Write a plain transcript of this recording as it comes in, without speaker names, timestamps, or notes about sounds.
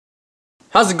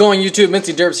How's it going, YouTube?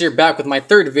 Mincy Derps here, back with my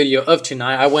third video of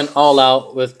tonight. I went all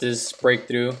out with this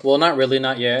breakthrough. Well, not really,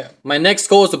 not yet. My next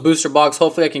goal is the booster box.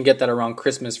 Hopefully I can get that around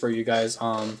Christmas for you guys.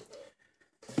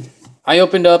 I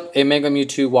opened up a Mega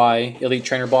Mewtwo Y Elite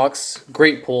Trainer box.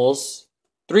 Great pulls.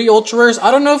 3 Ultra Rares. I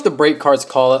don't know if the break cards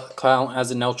count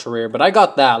as an Ultra Rare, but I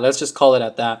got that. Let's just call it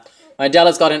at that.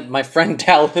 My friend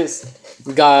Dallas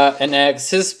got an X.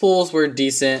 His pulls were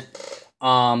decent.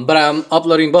 But I'm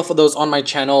uploading both of those on my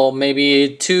channel,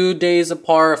 maybe 2 days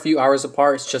apart, a few hours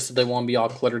apart. It's just so they won't be all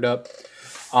cluttered up.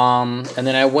 And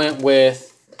then I went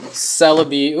with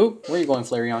Celebi. Ooh, where are you going,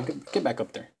 Flareon? Get back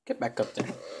up there. Get back up there.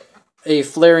 A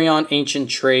Flareon Ancient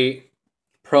Trait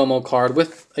promo card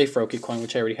with a Froakie coin,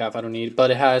 which I already have. I don't need.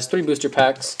 But it has 3 booster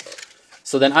packs.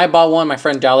 So then I bought one. My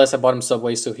friend Dallas, I bought him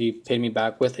Subway, so he paid me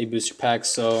back with a booster pack.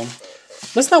 So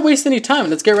let's not waste any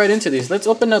time. Let's get right into these. Let's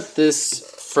open up this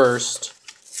first.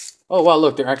 Oh wow,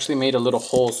 look, they're actually made a little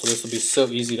hole, so this will be so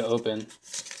easy to open.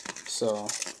 So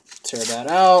tear that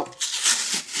out.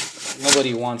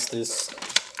 Nobody wants this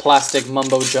plastic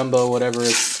mumbo jumbo, whatever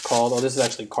it's called. Oh, this is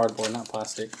actually cardboard, not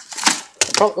plastic.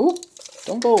 Oh,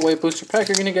 don't go away, booster pack.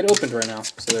 You're gonna get opened right now.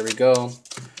 So there we go.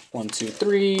 1, 2,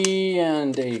 3,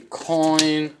 and a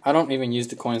coin. I don't even use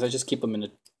the coins. I just keep them in a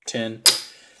tin.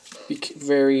 Be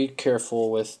very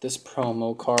careful with this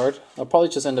promo card. I'll probably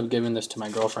just end up giving this to my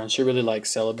girlfriend. She really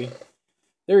likes Celebi.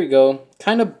 There we go.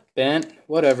 Kind of bent.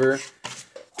 Whatever.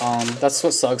 That's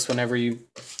what sucks whenever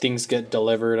things get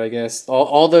delivered, I guess.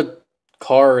 All the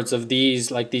cards of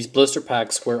these, like these blister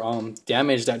packs, were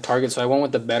damaged at Target, so I went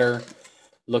with the better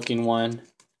looking one.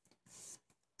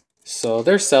 So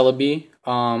there's Celebi.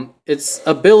 Its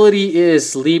ability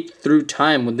is Leap Through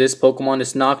Time. When this Pokemon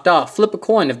is knocked out, flip a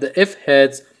coin. If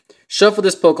heads, shuffle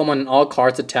this Pokemon and all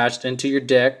cards attached into your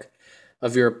deck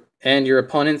of your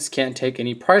opponents can't take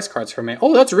any prize cards from it.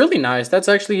 Oh, that's really nice. That's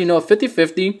actually, you know, a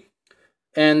 50-50.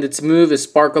 And its move is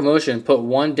Sparkle Motion. Put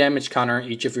 1 damage counter on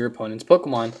each of your opponent's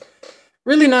Pokemon.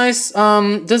 Really nice.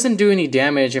 Doesn't do any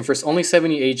damage, and for only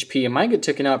 70 HP, it might get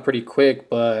taken out pretty quick,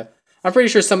 but I'm pretty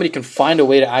sure somebody can find a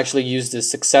way to actually use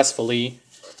this successfully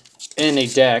in a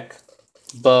deck.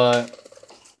 But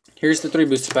here's the 3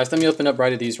 booster packs. Let me open up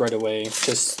right of these right away,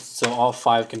 just so all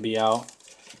 5 can be out.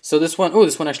 So this one, oh,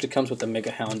 this one actually comes with the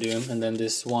Mega Houndoom, and then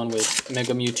this one with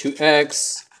Mega Mewtwo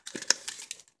X.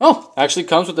 Oh, actually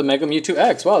comes with the Mega Mewtwo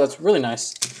X. Wow, that's really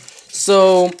nice.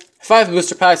 So 5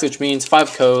 booster packs, which means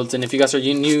 5 codes. And if you guys are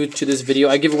new to this video,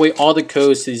 I give away all the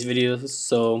codes to these videos.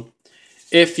 So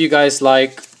if you guys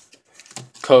like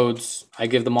codes, I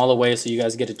give them all away, so you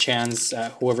guys get a chance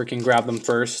at whoever can grab them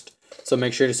first. So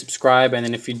make sure to subscribe, and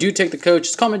then if you do take the code,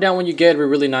 just comment down when you get it. We're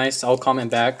really nice. I'll comment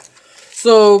back.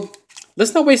 So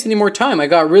let's not waste any more time. I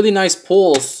got really nice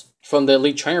pulls from the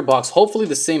Elite Trainer box. Hopefully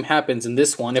the same happens in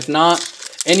this one. If not,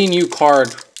 any new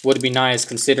card would be nice,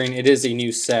 considering it is a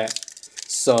new set.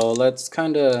 So let's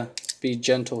kind of be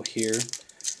gentle here.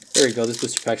 There we go. This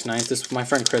booster pack's nice. My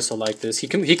friend Chris will like this. He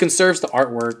conserves the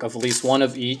artwork of at least one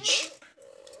of each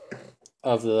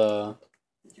of the.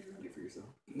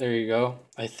 There you go.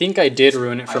 I think I did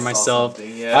ruin it for myself.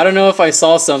 Yeah. I don't know if I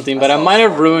saw something, but I might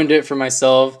have ruined it for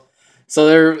myself.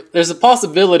 So there's a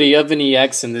possibility of an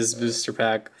EX in this booster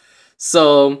pack.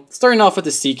 So starting off with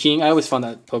the Sea King, I always found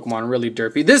that Pokemon really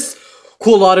derpy. This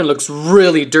Coolodon looks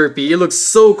really derpy. It looks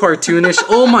so cartoonish.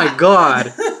 Oh my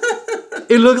god!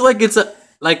 It looks like it's a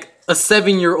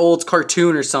 7-year-old's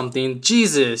cartoon or something.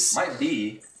 Jesus. Might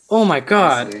be. Oh my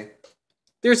god. Honestly.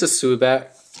 There's a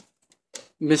Subat,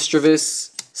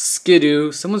 Mischievous,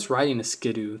 Skidoo. Someone's riding a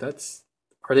Skidoo.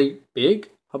 Are they big?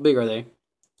 How big are they?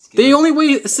 Skidoo. They only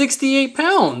weigh 68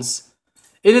 pounds.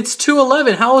 And it's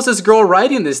 211. How is this girl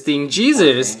riding this thing?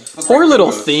 Jesus. Poor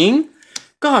little thing.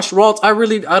 Gosh, Ralts.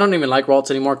 I don't even like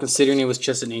Ralts anymore, considering it was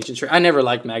just an ancient trait. I never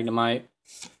liked Magnemite.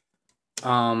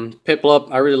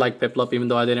 Piplup. I really like Piplup, even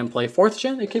though I didn't play 4th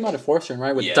gen. It came out of 4th gen,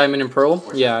 right? With Diamond and Pearl.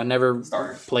 Yeah, I never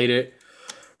played it.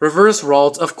 Reverse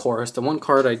Ralts, of course. The one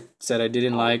card I said I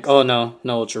didn't like. Oh, no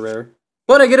Ultra Rare.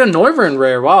 But I get a Noivern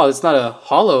Rare. Wow, it's not a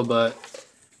holo, but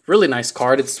really nice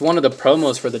card. It's one of the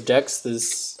promos for the decks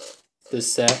this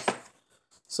set.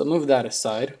 So move that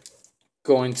aside.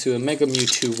 Going to a Mega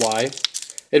Mewtwo Y.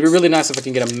 It'd be really nice if I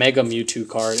can get a Mega Mewtwo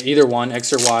card. Either one,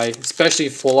 X or Y. Especially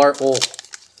full art. Oh,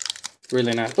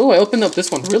 really nice. Oh, I opened up this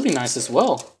one. Really nice as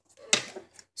well.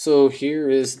 So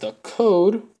here is the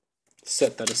code.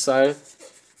 Set that aside.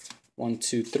 1,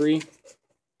 2, 3.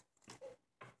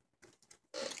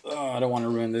 Oh, I don't want to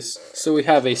ruin this. So we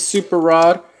have a Super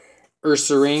Rod,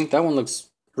 Ursaring. That one looks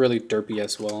really derpy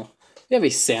as well. We have a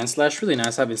Sandslash. Really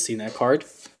nice. I haven't seen that card.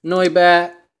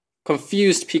 Noibat,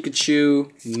 Confused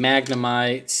Pikachu,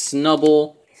 Magnemite,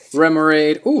 Snubbull,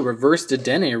 Remoraid. Ooh, reverse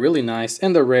Dedenne, really nice.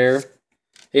 And the rare,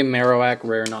 a Marowak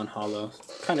rare non-holo.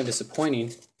 Kind of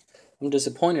disappointing. I'm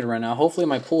disappointed right now. Hopefully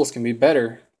my pulls can be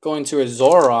better. Going to a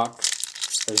Zoroark,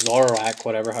 or Zoroark,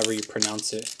 whatever, however you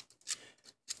pronounce it.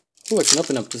 Ooh, I can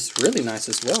open up this really nice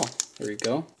as well. There we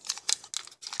go.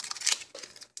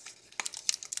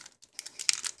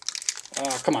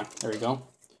 Come on, there we go.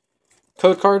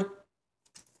 Code card.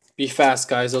 Be fast,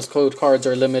 guys. Those code cards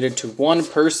are limited to one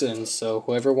person, so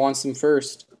whoever wants them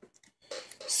first.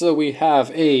 So we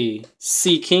have a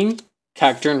Sea King,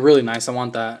 Cacturn, really nice. I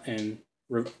want that in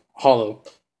holo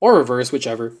or reverse,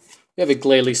 whichever. We have a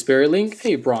Glalie Spirit Link,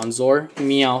 a Bronzor,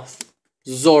 Meowth,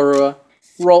 Zorua,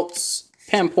 Ralts,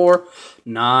 Pampor.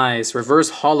 Nice. Reverse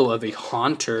holo of a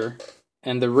Haunter.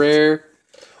 And the rare,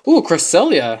 ooh,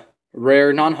 Cresselia.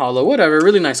 Rare, non-holo, whatever.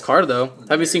 Really nice card, though.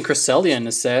 Haven't seen Cresselia in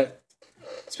a set.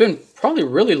 It's been probably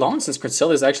really long since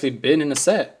Cresselia's actually been in a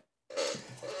set.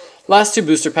 Last two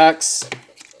booster packs.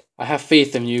 I have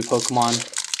faith in you, Pokemon.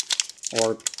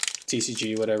 Or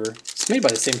TCG, whatever. It's made by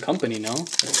the same company, no?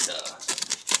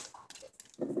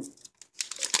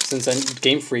 Since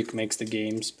Game Freak makes the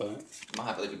games, but... Might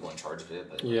have other people in charge of it,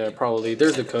 but... Yeah, probably.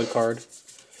 There's the code card.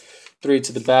 3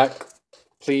 to the back.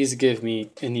 Please give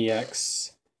me an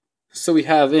EX. So we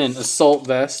have in Assault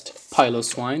Vest,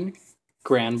 Piloswine,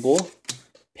 Granbull,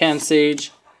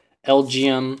 Pansage,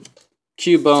 Elgium,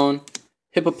 Cubone,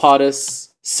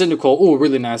 Hippopotas, Cyndaquil. Ooh,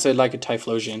 really nice. I like a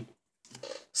Typhlosion.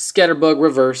 Scatterbug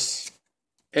Reverse,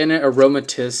 and an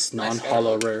Aromatisse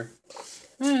non-holo rare.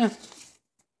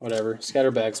 Whatever.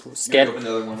 Scatterbags.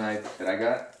 Another one that I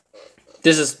got.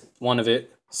 This is one of it.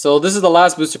 So this is the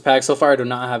last booster pack. So far, I do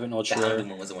not have an ultra rare. That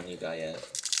one was the one you got yet.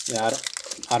 Yeah,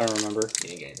 I don't remember. You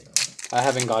didn't get anything. I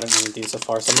haven't gotten any of these so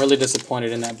far, so I'm really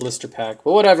disappointed in that blister pack.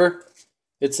 But whatever.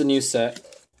 It's a new set.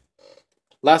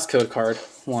 Last code card.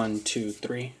 1, 2,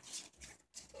 3.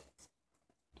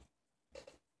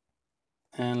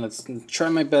 And let's try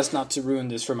my best not to ruin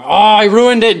this for my... Oh, I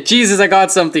ruined it! Jesus, I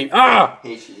got something. Ah!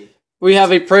 We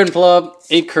have a Prinplup,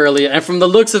 a Curly, and from the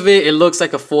looks of it, it looks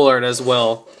like a full art as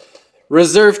well.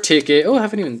 Reserve Ticket. Oh, I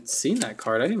haven't even seen that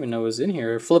card. I didn't even know it was in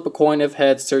here. Flip a coin if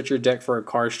heads, search your deck for a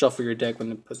card, shuffle your deck when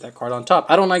you put that card on top.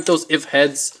 I don't like those if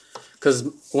heads, because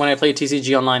when I play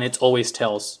TCG online, it's always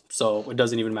tails, so it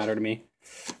doesn't even matter to me.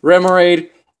 Remoraid,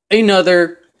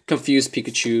 another confused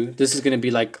Pikachu. This is going to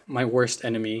be like my worst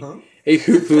enemy. Huh? A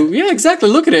Hoopu. Yeah, exactly.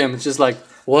 Look at him. It's just like,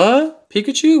 what?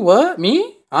 Pikachu? What?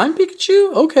 Me? I'm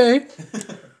Pikachu? Okay.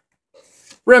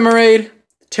 Remoraid,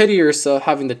 Teddy Ursa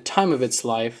having the time of its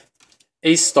life.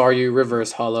 A Staryu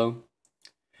reverse holo.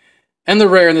 And the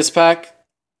rare in this pack,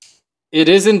 it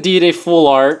is indeed a full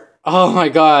art. Oh my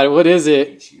god, what is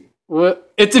it?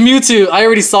 What? It's a Mewtwo. I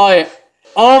already saw it.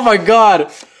 Oh my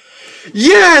god.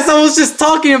 Yes, I was just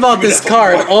talking about this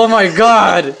card. Oh my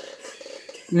god.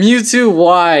 Mewtwo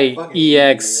Y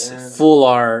EX full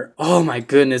art. Oh my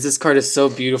goodness, this card is so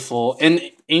beautiful. In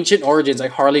Ancient Origins, I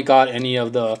hardly got any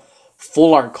of the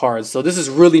full art cards. So this is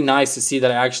really nice to see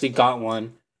that I actually got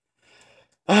one.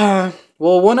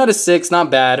 Well, 1 out of 6, not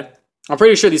bad. I'm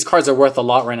pretty sure these cards are worth a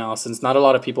lot right now since not a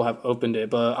lot of people have opened it.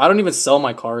 But I don't even sell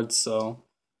my cards, so...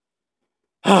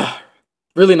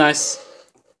 really nice.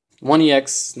 1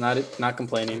 EX, not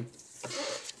complaining.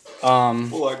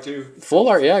 Full art too. Full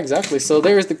art, yeah, exactly. So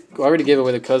there's the... I already gave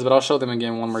away the codes, but I'll show them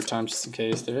again one more time just in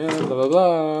case. Blah, blah,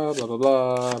 blah, blah, blah,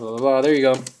 blah, blah, blah. There you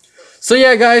go. So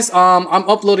yeah, guys, I'm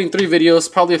uploading 3 videos,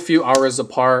 probably a few hours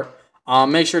apart.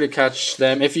 Make sure to catch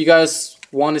them. If you guys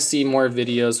want to see more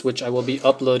videos, which I will be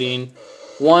uploading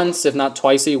once, if not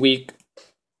twice a week.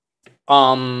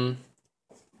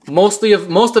 Most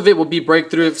of it will be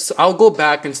breakthroughs. I'll go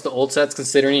back into the old sets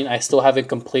considering I still haven't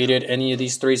completed any of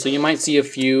these 3. So you might see a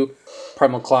few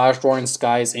Primal Clash, Roaring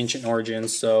Skies, Ancient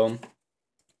Origins. So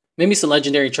maybe some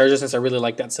Legendary Treasure since I really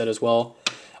like that set as well.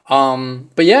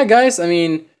 But yeah, guys, I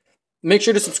mean, make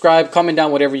sure to subscribe, comment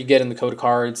down whatever you get in the code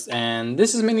cards. And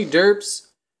this is Mini Derps.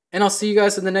 And I'll see you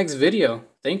guys in the next video.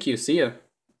 Thank you. See ya.